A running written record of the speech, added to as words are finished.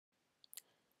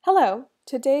Hello,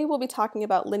 today we'll be talking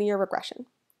about linear regression.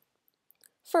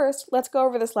 First, let's go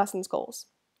over this lesson's goals.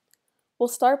 We'll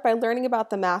start by learning about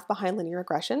the math behind linear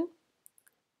regression.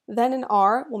 Then in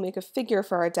R, we'll make a figure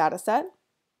for our data set.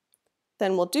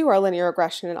 Then we'll do our linear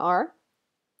regression in R.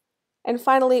 And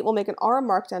finally, we'll make an R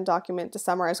Markdown document to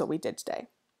summarize what we did today.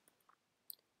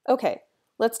 Okay,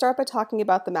 let's start by talking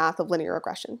about the math of linear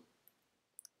regression.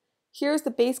 Here's the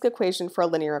basic equation for a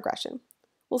linear regression.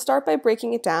 We'll start by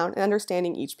breaking it down and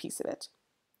understanding each piece of it.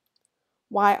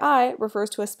 yi refers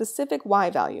to a specific y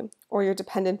value, or your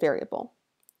dependent variable.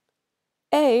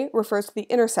 A refers to the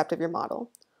intercept of your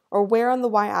model, or where on the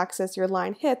y-axis your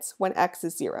line hits when x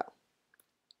is 0.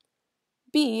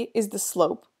 B is the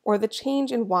slope, or the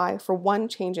change in y for one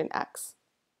change in x.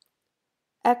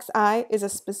 xi is a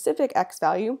specific x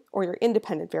value, or your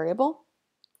independent variable.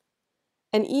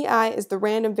 And ei is the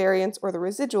random variance, or the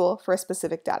residual, for a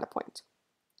specific data point.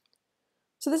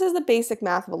 So this is the basic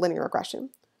math of a linear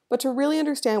regression, but to really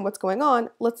understand what's going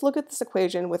on, let's look at this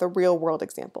equation with a real-world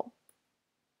example.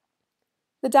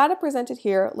 The data presented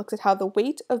here looks at how the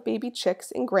weight of baby chicks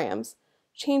in grams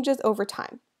changes over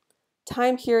time.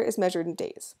 Time here is measured in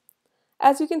days.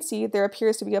 As you can see, there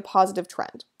appears to be a positive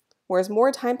trend. Whereas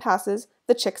more time passes,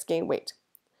 the chicks gain weight.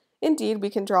 Indeed,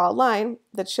 we can draw a line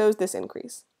that shows this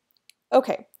increase.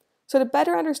 Okay, so to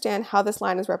better understand how this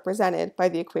line is represented by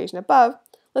the equation above,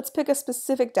 let's pick a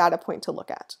specific data point to look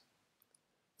at.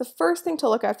 The first thing to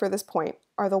look at for this point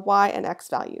are the y and x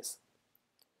values.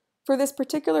 For this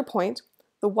particular point,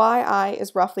 the yi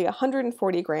is roughly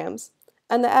 140 grams,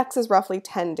 and the x is roughly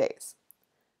 10 days.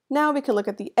 Now we can look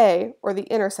at the a, or the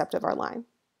intercept of our line.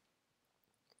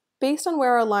 Based on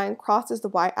where our line crosses the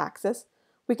y-axis,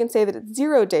 we can say that at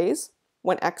 0 days,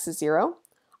 when x is 0,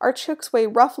 our chicks weigh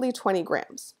roughly 20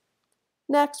 grams.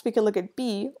 Next, we can look at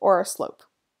b, or our slope.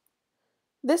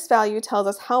 This value tells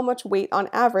us how much weight on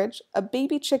average a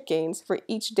baby chick gains for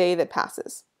each day that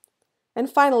passes. And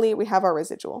finally, we have our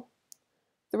residual.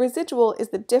 The residual is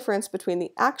the difference between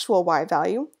the actual y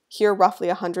value, here roughly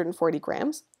 140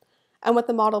 grams, and what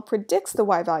the model predicts the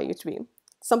y value to be,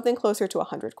 something closer to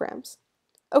 100 grams.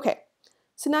 Okay,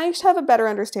 so now you should have a better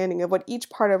understanding of what each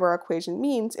part of our equation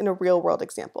means in a real-world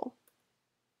example.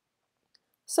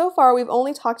 So far, we've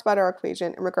only talked about our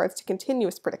equation in regards to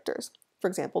continuous predictors, for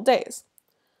example, days.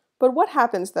 But what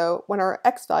happens, though, when our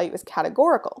x value is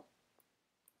categorical?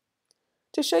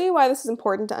 To show you why this is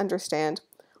important to understand,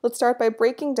 let's start by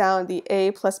breaking down the a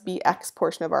plus bx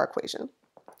portion of our equation,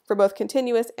 for both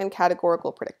continuous and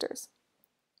categorical predictors.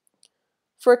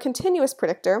 For a continuous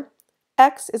predictor,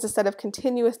 x is a set of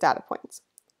continuous data points,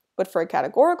 but for a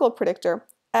categorical predictor,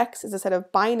 x is a set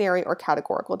of binary or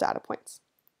categorical data points.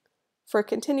 For a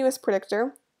continuous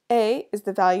predictor, a is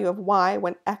the value of y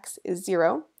when x is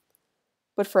 0,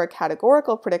 but for a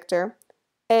categorical predictor,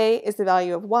 a is the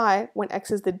value of y when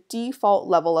x is the default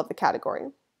level of the category.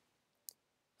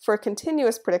 For a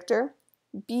continuous predictor,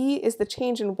 b is the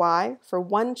change in y for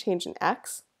one change in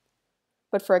x,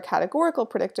 but for a categorical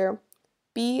predictor,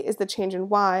 b is the change in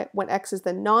y when x is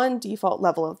the non-default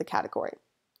level of the category.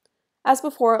 As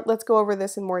before, let's go over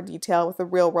this in more detail with a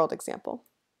real-world example.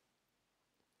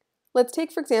 Let's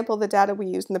take, for example, the data we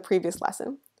used in the previous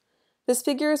lesson. This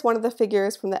figure is one of the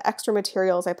figures from the extra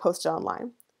materials I posted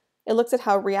online. It looks at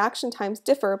how reaction times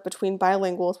differ between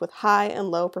bilinguals with high and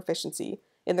low proficiency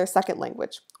in their second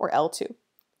language, or L2.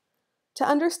 To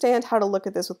understand how to look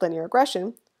at this with linear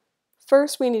regression,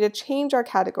 first we need to change our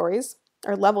categories,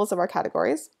 or levels of our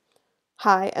categories,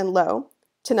 high and low,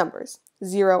 to numbers,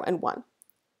 0 and 1.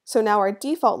 So now our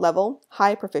default level,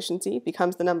 high proficiency,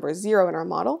 becomes the number 0 in our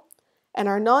model, and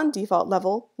our non-default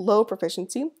level, low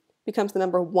proficiency, becomes the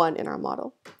number 1 in our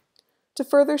model. To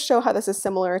further show how this is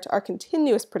similar to our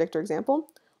continuous predictor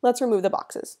example, let's remove the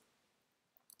boxes.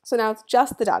 So now it's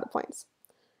just the data points.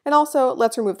 And also,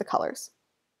 let's remove the colors.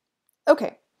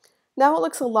 Okay, now it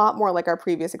looks a lot more like our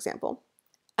previous example.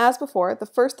 As before, the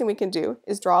first thing we can do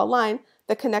is draw a line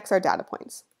that connects our data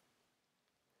points.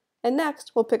 And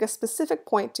next, we'll pick a specific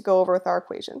point to go over with our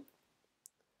equation.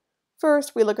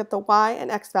 First, we look at the y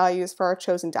and x values for our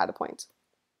chosen data point.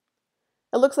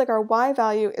 It looks like our y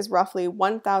value is roughly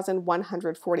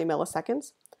 1,140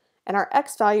 milliseconds, and our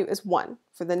x value is 1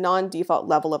 for the non-default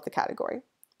level of the category.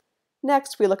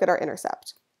 Next, we look at our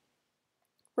intercept.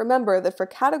 Remember that for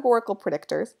categorical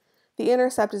predictors, the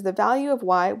intercept is the value of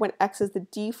y when x is the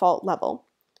default level.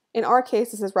 In our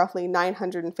case, this is roughly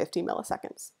 950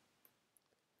 milliseconds.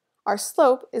 Our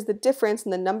slope is the difference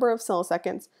in the number of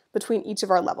milliseconds between each of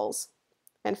our levels.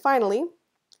 And finally,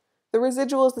 the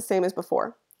residual is the same as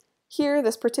before. Here,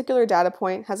 this particular data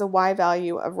point has a y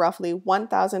value of roughly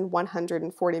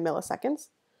 1,140 milliseconds,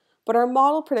 but our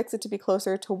model predicts it to be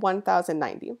closer to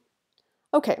 1090.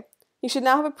 Okay, you should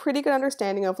now have a pretty good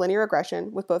understanding of linear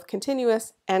regression with both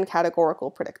continuous and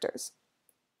categorical predictors.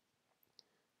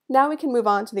 Now we can move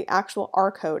on to the actual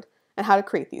R code and how to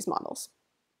create these models.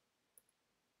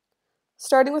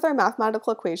 Starting with our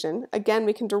mathematical equation, again,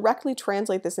 we can directly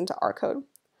translate this into R code.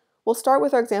 We'll start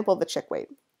with our example of the chick weight.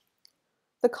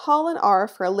 The call in R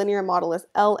for a linear model is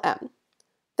LM.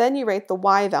 Then you write the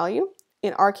Y value,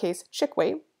 in our case chick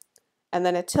weight, and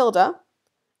then a tilde,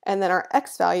 and then our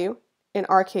X value, in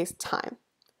our case time.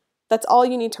 That's all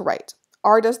you need to write.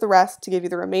 R does the rest to give you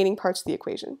the remaining parts of the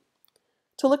equation.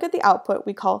 To look at the output,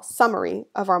 we call summary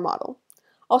of our model.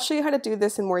 I'll show you how to do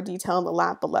this in more detail in the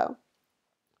lab below.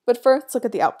 But first, let's look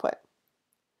at the output.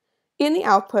 In the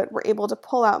output, we're able to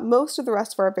pull out most of the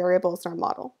rest of our variables in our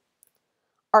model.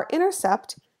 Our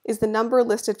intercept is the number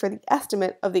listed for the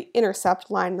estimate of the intercept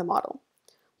line in the model.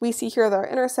 We see here that our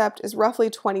intercept is roughly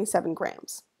 27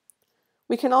 grams.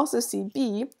 We can also see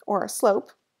B, or our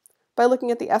slope, by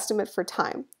looking at the estimate for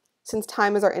time, since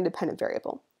time is our independent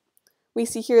variable. We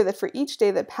see here that for each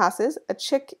day that passes, a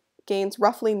chick gains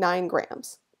roughly 9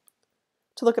 grams.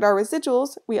 To look at our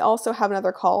residuals, we also have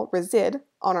another call, resid,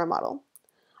 on our model.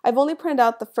 I've only printed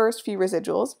out the first few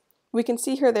residuals. We can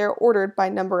see here they are ordered by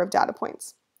number of data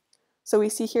points. So we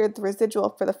see here the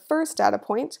residual for the first data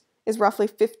point is roughly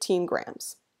 15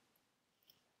 grams.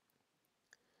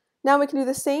 Now we can do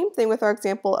the same thing with our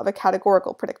example of a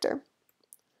categorical predictor.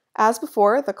 As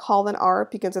before, the call in R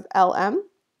begins with LM.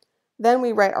 Then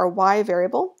we write our Y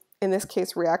variable, in this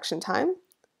case reaction time,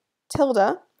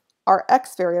 tilde, our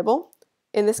X variable,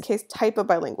 in this case type of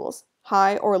bilinguals,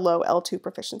 high or low L2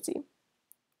 proficiency.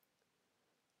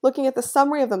 Looking at the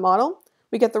summary of the model,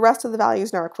 we get the rest of the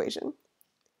values in our equation.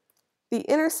 The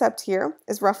intercept here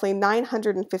is roughly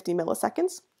 950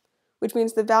 milliseconds, which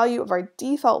means the value of our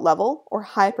default level, or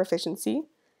high proficiency,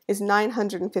 is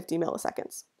 950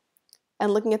 milliseconds.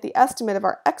 And looking at the estimate of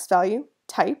our X value,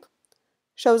 type,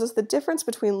 shows us the difference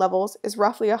between levels is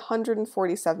roughly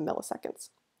 147 milliseconds.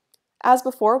 As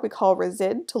before, we call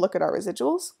resid to look at our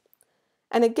residuals.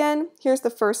 And again, here's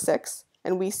the first 6,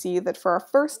 and we see that for our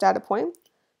first data point,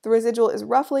 the residual is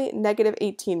roughly negative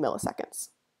 18 milliseconds.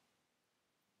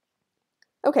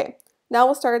 Okay, now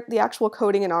we'll start the actual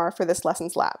coding in R for this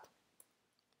lesson's lab.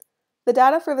 The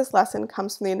data for this lesson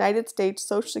comes from the United States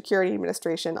Social Security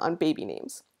Administration on baby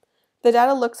names. The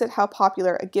data looks at how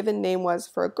popular a given name was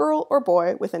for a girl or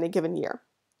boy within a given year.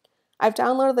 I've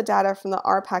downloaded the data from the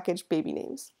R package baby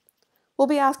names. We'll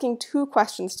be asking 2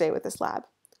 questions today with this lab,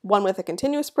 one with a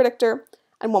continuous predictor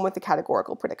and one with a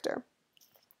categorical predictor.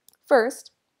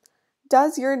 First,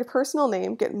 does your personal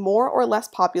name get more or less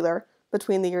popular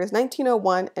between the years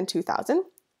 1901 and 2000?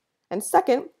 And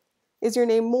second, is your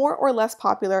name more or less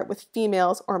popular with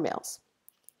females or males?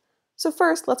 So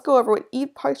first, let's go over what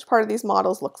each part of these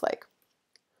models looks like.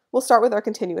 We'll start with our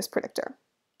continuous predictor.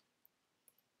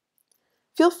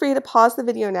 Feel free to pause the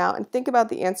video now and think about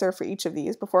the answer for each of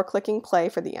these before clicking play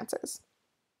for the answers.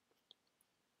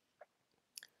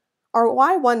 Our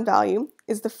Y1 value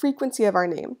is the frequency of our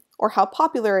name, or how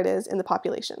popular it is in the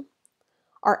population.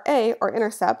 Our A, or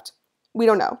intercept, we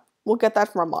don't know. We'll get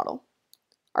that from our model.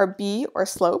 Our B, or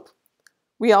slope,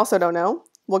 we also don't know.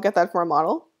 We'll get that from our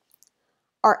model.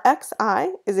 Our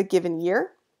XI is a given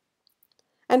year.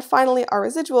 And finally, our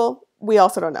residual, we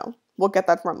also don't know. We'll get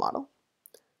that from our model.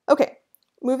 Okay,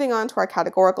 moving on to our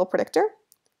categorical predictor.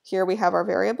 Here we have our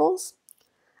variables.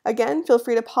 Again, feel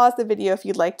free to pause the video if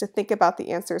you'd like to think about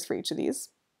the answers for each of these.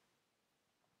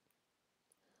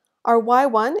 Our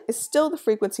Y1 is still the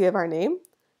frequency of our name.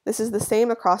 This is the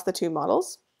same across the 2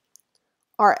 models.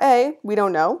 Our A, we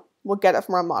don't know. We'll get it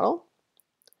from our model.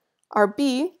 Our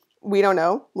B, we don't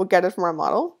know. We'll get it from our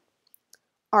model.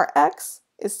 Our X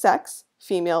is sex,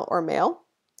 female or male.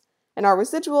 And our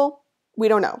residual, we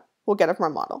don't know. We'll get it from our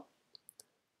model.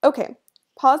 Okay,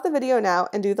 pause the video now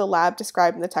and do the lab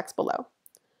described in the text below.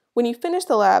 When you finish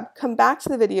the lab, come back to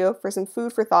the video for some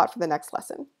food for thought for the next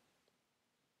lesson.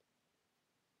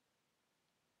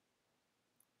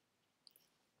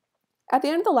 At the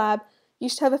end of the lab, you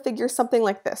should have a figure something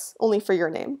like this, only for your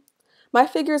name. My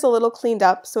figure is a little cleaned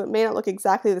up, so it may not look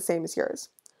exactly the same as yours.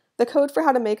 The code for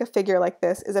how to make a figure like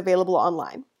this is available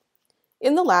online.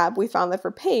 In the lab, we found that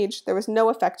for Paige, there was no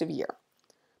effective year.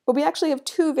 But we actually have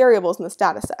 2 variables in this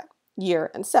data set,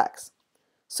 year and sex.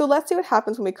 So let's see what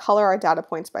happens when we color our data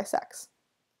points by sex.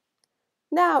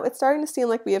 Now it's starting to seem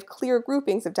like we have clear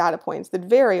groupings of data points that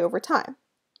vary over time.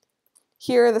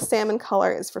 Here, the salmon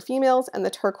color is for females and the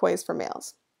turquoise for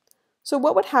males. So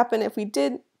what would happen if we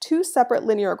did 2 separate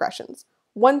linear regressions,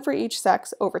 one for each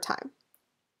sex over time?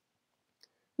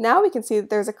 Now we can see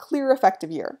that there's a clear effective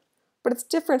year, but it's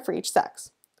different for each sex.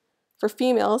 For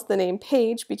females, the name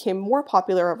Paige became more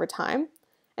popular over time,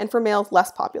 and for males,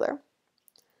 less popular.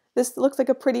 This looks like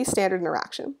a pretty standard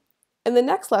interaction. In the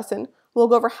next lesson, we'll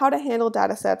go over how to handle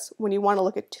datasets when you want to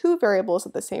look at two variables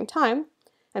at the same time,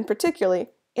 and particularly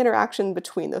interaction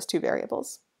between those two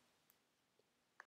variables.